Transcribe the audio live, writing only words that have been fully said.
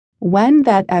When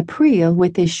that April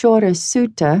with the shore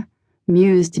suta,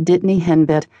 mused Dittany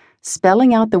Henbit,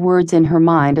 spelling out the words in her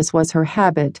mind as was her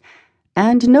habit,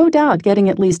 and no doubt getting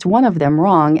at least one of them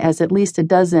wrong, as at least a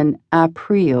dozen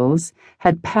Aprils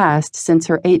had passed since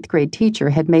her 8th grade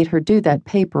teacher had made her do that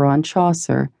paper on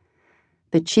Chaucer.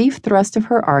 The chief thrust of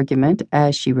her argument,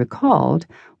 as she recalled,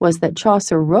 was that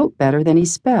Chaucer wrote better than he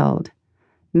spelled.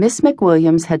 Miss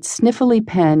McWilliams had sniffily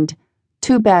penned,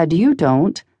 "Too bad you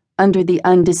don't," under the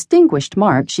undistinguished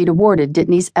mark she'd awarded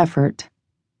Dittany's effort.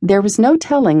 There was no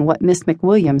telling what Miss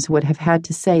McWilliams would have had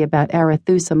to say about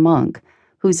Arethusa Monk,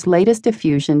 whose latest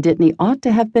effusion Dittany ought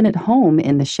to have been at home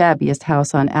in the shabbiest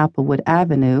house on Applewood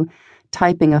Avenue,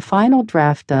 typing a final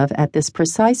draft of at this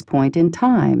precise point in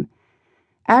time.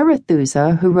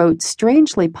 Arethusa, who wrote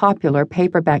strangely popular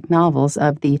paperback novels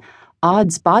of the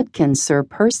Odds Bodkin Sir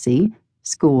Percy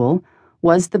school,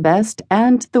 was the best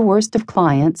and the worst of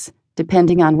clients,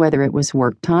 depending on whether it was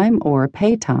work time or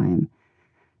pay time.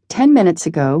 10 minutes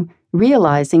ago,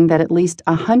 realizing that at least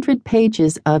 100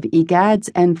 pages of egads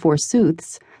and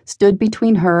forsooths stood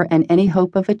between her and any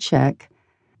hope of a check,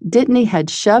 Dittany had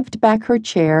shoved back her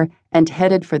chair and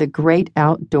headed for the great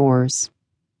outdoors.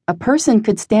 A person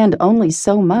could stand only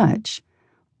so much.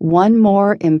 One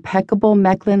more impeccable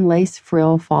Mechlin lace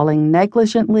frill falling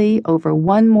negligently over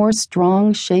one more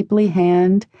strong, shapely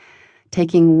hand,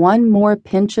 taking one more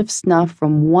pinch of snuff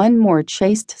from one more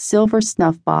chaste silver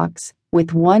snuff box,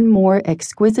 with one more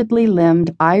exquisitely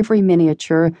limbed ivory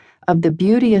miniature of the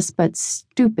beauteous but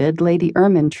stupid Lady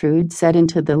Ermintrude set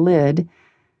into the lid,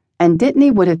 and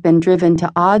Dittany would have been driven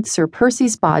to odd Sir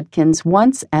Percy's bodkins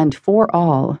once and for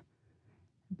all.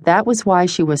 That was why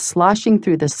she was sloshing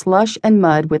through the slush and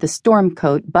mud with a storm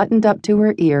coat buttoned up to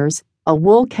her ears, a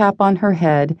wool cap on her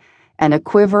head, and a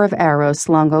quiver of arrows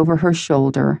slung over her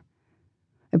shoulder.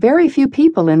 Very few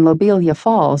people in Lobelia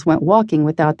Falls went walking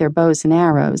without their bows and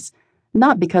arrows,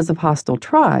 not because of hostile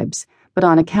tribes, but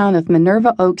on account of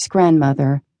Minerva Oak's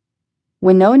grandmother.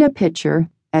 Winona Pitcher,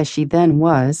 as she then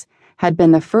was, had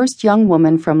been the first young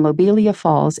woman from Lobelia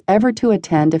Falls ever to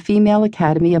attend a female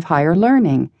academy of higher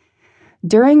learning.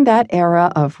 During that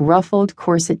era of ruffled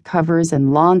corset covers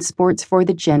and lawn sports for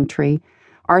the gentry,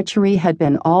 archery had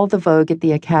been all the vogue at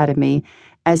the academy,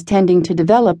 as tending to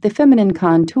develop the feminine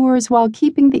contours while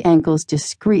keeping the ankles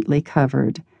discreetly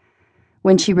covered.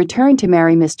 When she returned to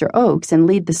marry Mr. Oakes and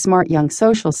lead the smart young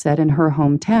social set in her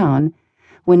hometown,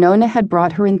 Winona had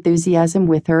brought her enthusiasm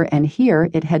with her, and here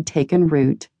it had taken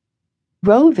root.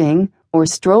 Roving, or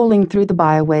strolling through the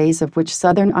byways of which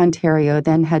southern Ontario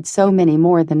then had so many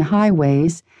more than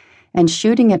highways, and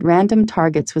shooting at random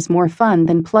targets was more fun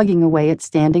than plugging away at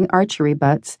standing archery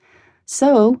butts,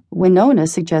 so Winona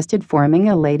suggested forming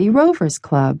a Lady Rovers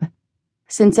Club.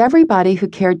 Since everybody who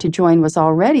cared to join was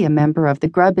already a member of the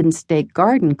Grub-and-Stakers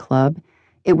Garden Club,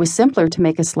 it was simpler to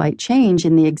make a slight change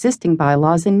in the existing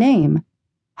bylaws and name.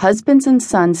 Husbands and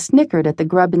sons snickered at the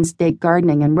Grub-and-Stakers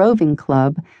Gardening and Roving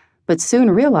Club, but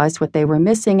soon realized what they were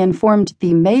missing and formed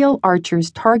the Male Archers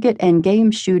Target and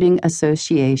Game Shooting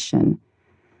Association.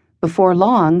 Before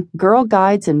long, Girl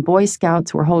Guides and Boy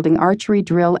Scouts were holding archery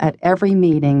drill at every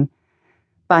meeting.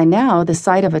 By now, the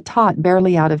sight of a tot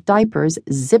barely out of diapers,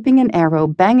 zipping an arrow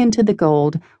bang into the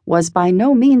gold, was by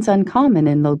no means uncommon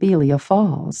in Lobelia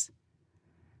Falls.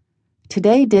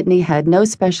 Today, Dittany had no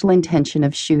special intention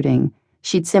of shooting.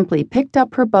 She'd simply picked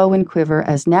up her bow and quiver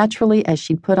as naturally as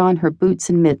she'd put on her boots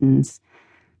and mittens.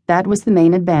 That was the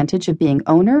main advantage of being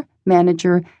owner,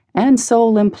 manager, and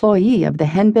sole employee of the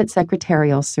Henbit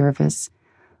Secretarial Service.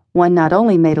 One not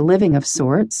only made a living of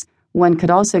sorts, one could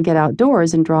also get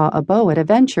outdoors and draw a bow at a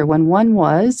venture when one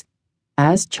was,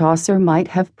 as Chaucer might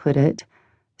have put it,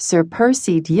 Sir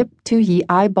Percy'd yip to ye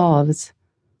eyeballs.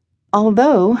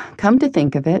 Although, come to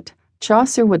think of it,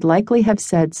 Chaucer would likely have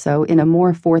said so in a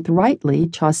more forthrightly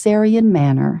Chaucerian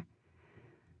manner.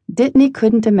 Dittany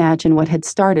couldn't imagine what had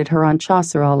started her on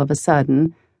Chaucer all of a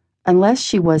sudden, unless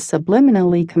she was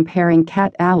subliminally comparing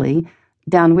Cat Alley,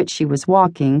 down which she was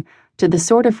walking, to the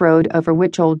sort of road over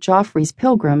which old Joffrey's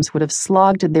pilgrims would have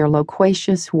slogged their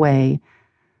loquacious way.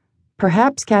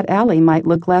 Perhaps Cat Alley might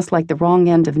look less like the wrong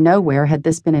end of nowhere had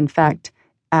this been in fact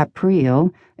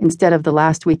April instead of the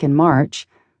last week in March,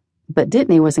 but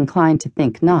Dittany was inclined to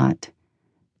think not.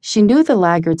 She knew the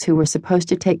laggards who were supposed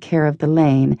to take care of the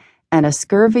lane, and a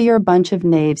scurvier bunch of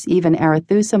knaves even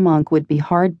Arethusa Monk would be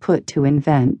hard put to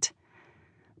invent.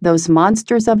 Those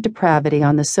monsters of depravity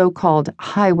on the so-called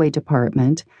highway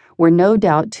department were no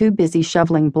doubt too busy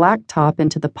shoveling blacktop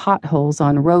into the potholes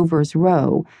on Rover's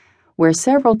Row, where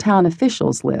several town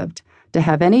officials lived, to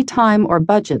have any time or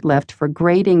budget left for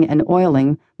grading and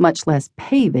oiling, much less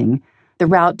paving, the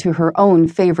route to her own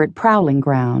favorite prowling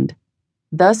ground.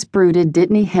 Thus brooded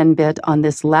Dittany Henbit on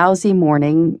this lousy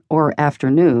morning, or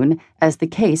afternoon, as the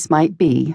case might be.